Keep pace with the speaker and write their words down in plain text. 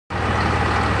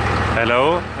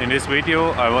Hello, in this video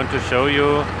I want to show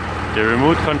you the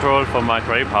remote control for my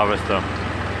grape harvester.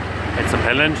 It's a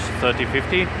Pellenc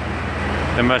 3050.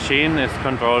 The machine is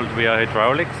controlled via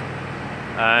hydraulics,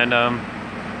 and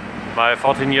my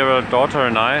 14-year-old daughter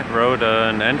and I wrote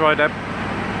an Android app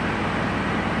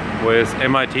with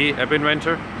MIT App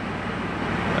Inventor,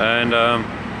 and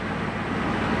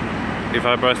if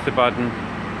I press the button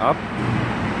up,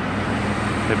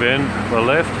 the bin will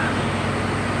lift,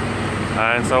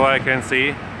 and so I can see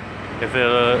if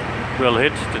it will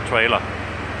hit the trailer.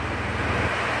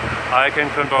 I can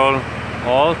control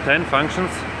all 10 functions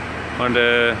on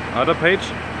the other page.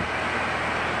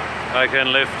 I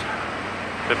can lift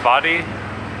the body,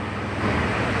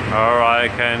 or I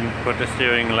can put the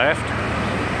steering left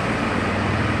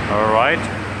or right,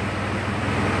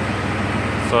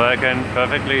 so I can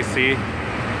perfectly see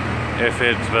if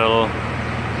it will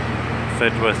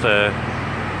fit with the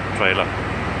trailer.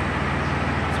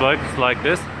 It works like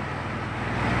this.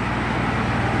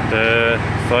 The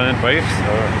solid waves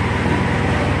are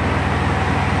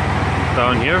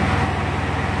down here,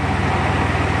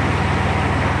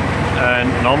 and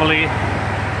normally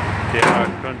they are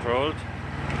controlled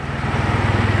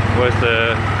with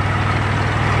the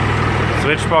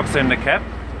switch box in the cab.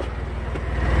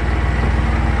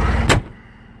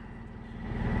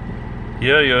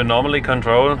 Here you normally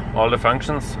control all the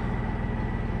functions: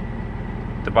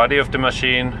 the body of the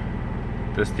machine,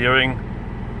 the steering,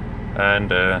 and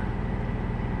the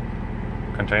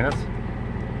containers.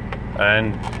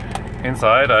 And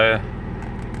inside I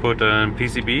put a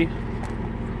PCB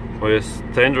with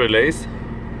 10 relays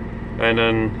and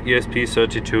an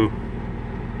ESP32.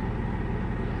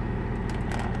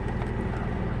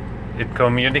 It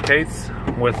communicates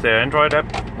with the Android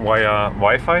app via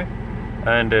Wi-Fi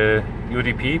and the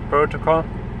UDP protocol.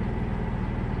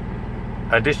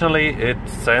 Additionally, it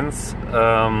sends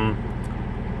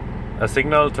a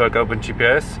signal to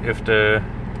AgOpenGPS if the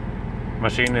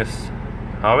machine is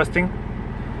harvesting.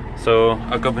 So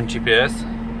AgOpenGPS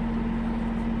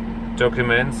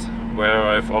documents where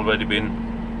I've already been,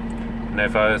 and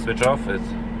if I switch off, it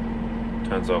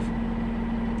turns off.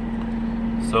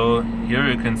 So here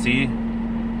you can see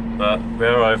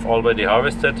where I've already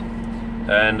harvested,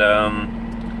 and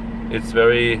it's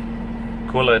very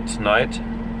cool at night,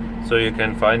 so you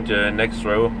can find the next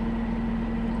row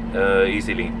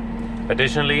easily.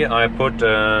 Additionally, I put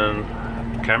a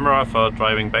camera for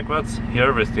driving backwards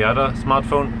here with the other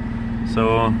smartphone,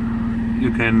 so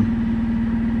you can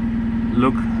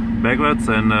look backwards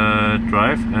and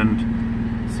drive and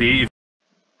see.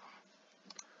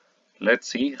 Let's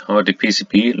see how the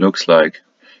PCB looks like.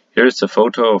 Here's a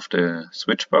photo of the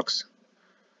switch box.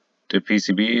 The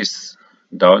PCB is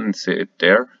down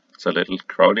there. It's a little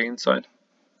crowded inside.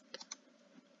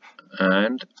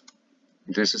 And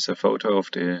this is a photo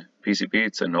of the PCB.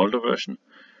 It's an older version.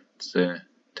 It's the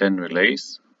 10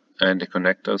 relays and the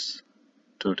connectors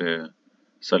to the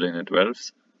solenoid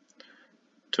valves,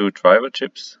 2 driver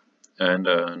chips, and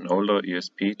an older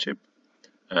ESP chip,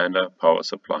 and a power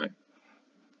supply.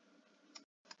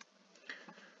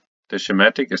 The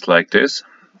schematic is like this.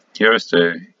 Here is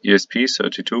the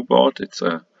ESP32 board. It's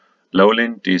a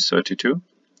Lolin D32,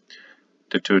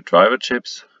 the 2 driver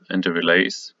chips, and the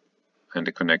relays and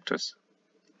the connectors.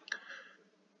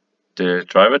 The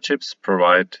driver chips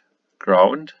provide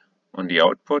ground on the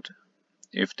output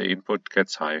if the input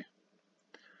gets high.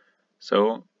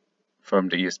 So from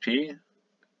the ESP,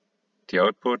 the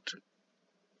output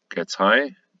gets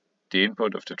high, the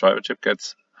input of the driver chip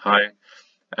gets high,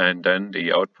 and then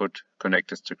the output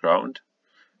connects to ground.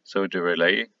 So the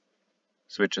relay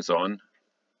switches on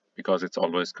because it's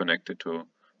always connected to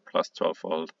plus 12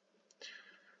 volt.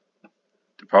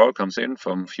 The power comes in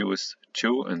from fuse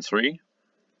 2 and 3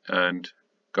 and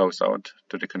goes out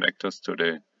to the connectors to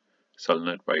the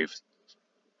solenoid waves.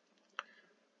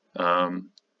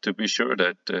 To be sure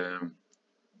that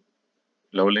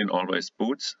Lolin always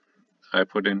boots, I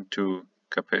put in 2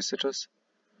 capacitors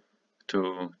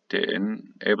to the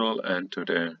enable and to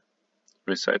the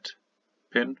reset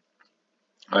pin.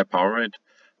 I power it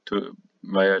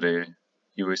via the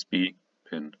USB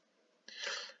pin.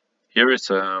 Here is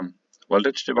a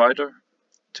voltage divider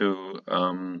to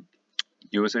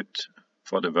use it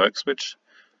for the work switch.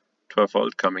 12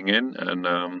 volt coming in, and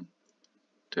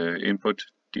the input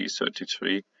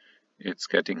D33, it's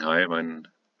getting high when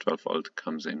 12 volt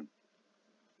comes in.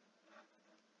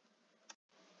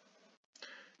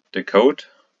 The code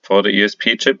for the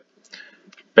ESP chip,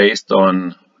 based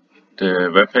on the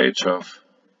webpage of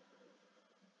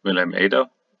Willem Eder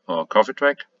or Coffee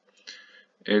Track.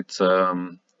 It's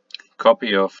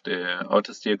copy of the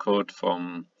autosteer code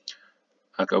from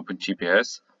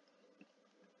AgOpenGPS.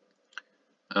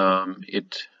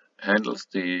 It handles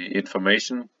the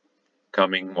information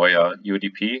coming via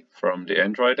UDP from the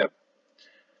Android app.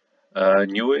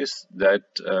 New is that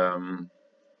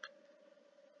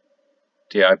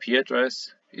the IP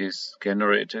address is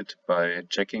generated by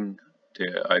checking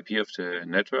the IP of the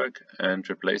network and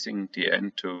replacing the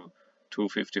N to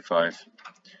 255.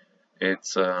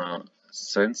 It's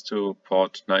sends to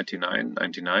port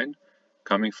 9999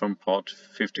 coming from port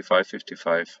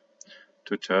 5555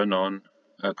 to turn on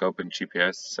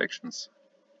AgOpenGPS sections.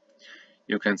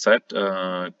 You can set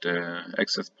the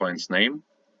access point's name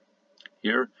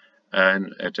here,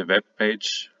 and at the web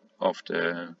page of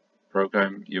the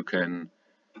program you can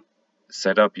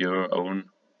set up your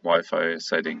own Wi-Fi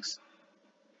settings.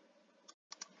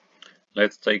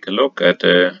 Let's take a look at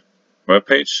the web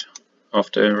page of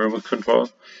the remote control.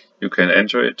 You can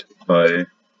enter it by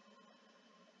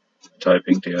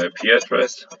typing the IP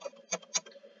address.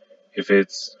 If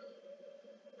it's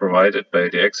provided by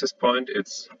the access point,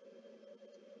 it's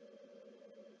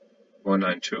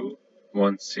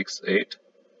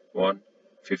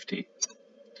 192.168.150.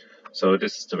 So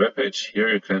this is the web page. Here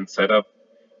you can set up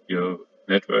your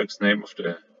network's name of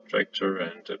the tractor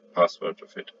and the password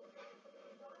of it.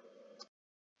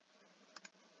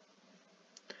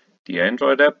 The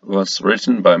Android app was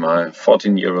written by my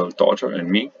 14-year-old daughter and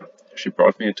me. She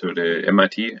brought me to the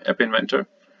MIT App Inventor,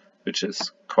 which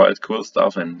is quite cool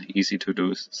stuff and easy to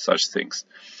do such things.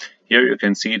 Here you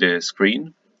can see the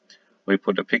screen. We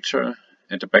put a picture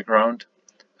in the background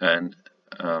and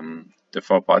the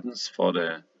 4 buttons for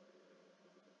the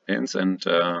pins, and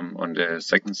on the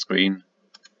second screen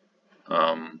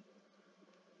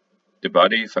the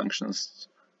body functions,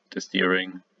 the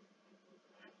steering,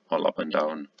 all up and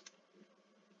down.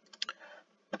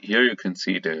 Here you can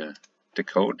see the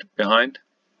code behind.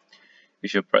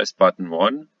 If you press button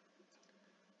 1,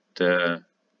 the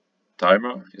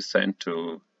timer is sent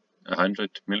to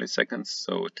 100 milliseconds,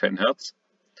 so 10 Hz,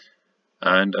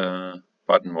 and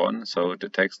button 1, so the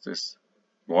text is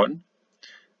 1,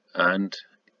 and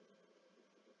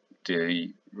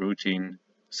the routine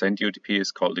send UDP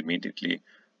is called immediately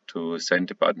to send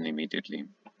the button immediately.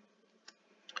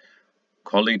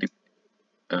 Calling the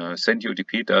send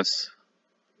UDP does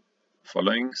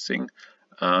following thing.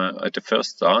 At the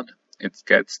first start, it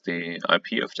gets the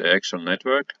IP of the actual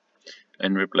network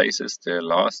and replaces the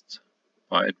last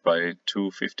byte by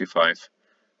 255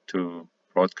 to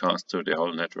broadcast to the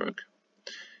whole network.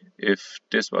 If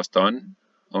this was done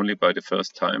only by the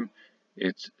first time,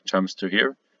 it jumps to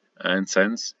here and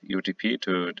sends UDP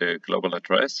to the global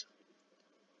address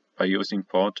by using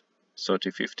port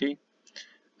 3050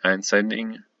 and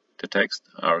sending the text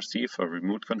RC for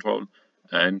remote control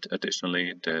and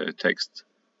additionally the text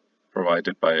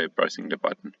provided by pressing the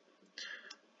button.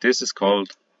 This is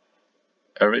called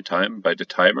every time by the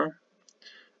timer,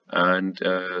 and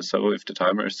so if the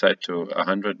timer is set to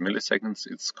 100 milliseconds,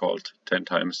 it's called 10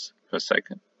 times per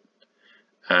second.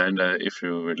 And if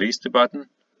you release the button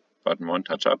 1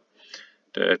 touch up,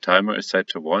 the timer is set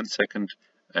to 1 second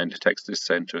and the text is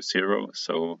sent to 0,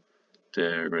 so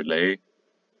the relay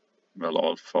will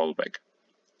all fall back.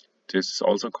 This is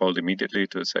also called immediately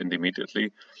to send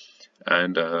immediately,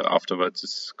 and afterwards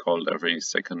it's called every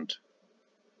second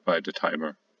by the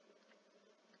timer.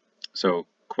 So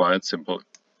quite simple.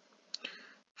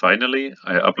 Finally,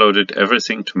 I uploaded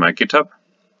everything to my GitHub.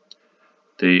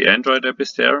 The Android app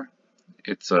is there.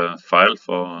 It's a file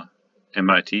for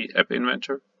MIT App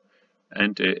Inventor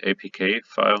and the APK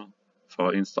file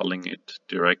for installing it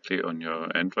directly on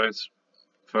your Android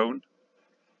phone.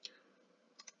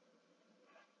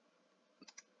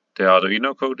 The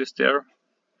Arduino code is there,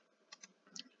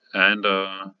 and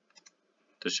the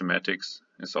schematics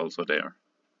is also there.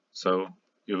 So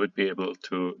you would be able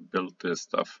to build this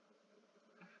stuff.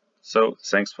 So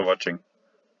thanks for watching.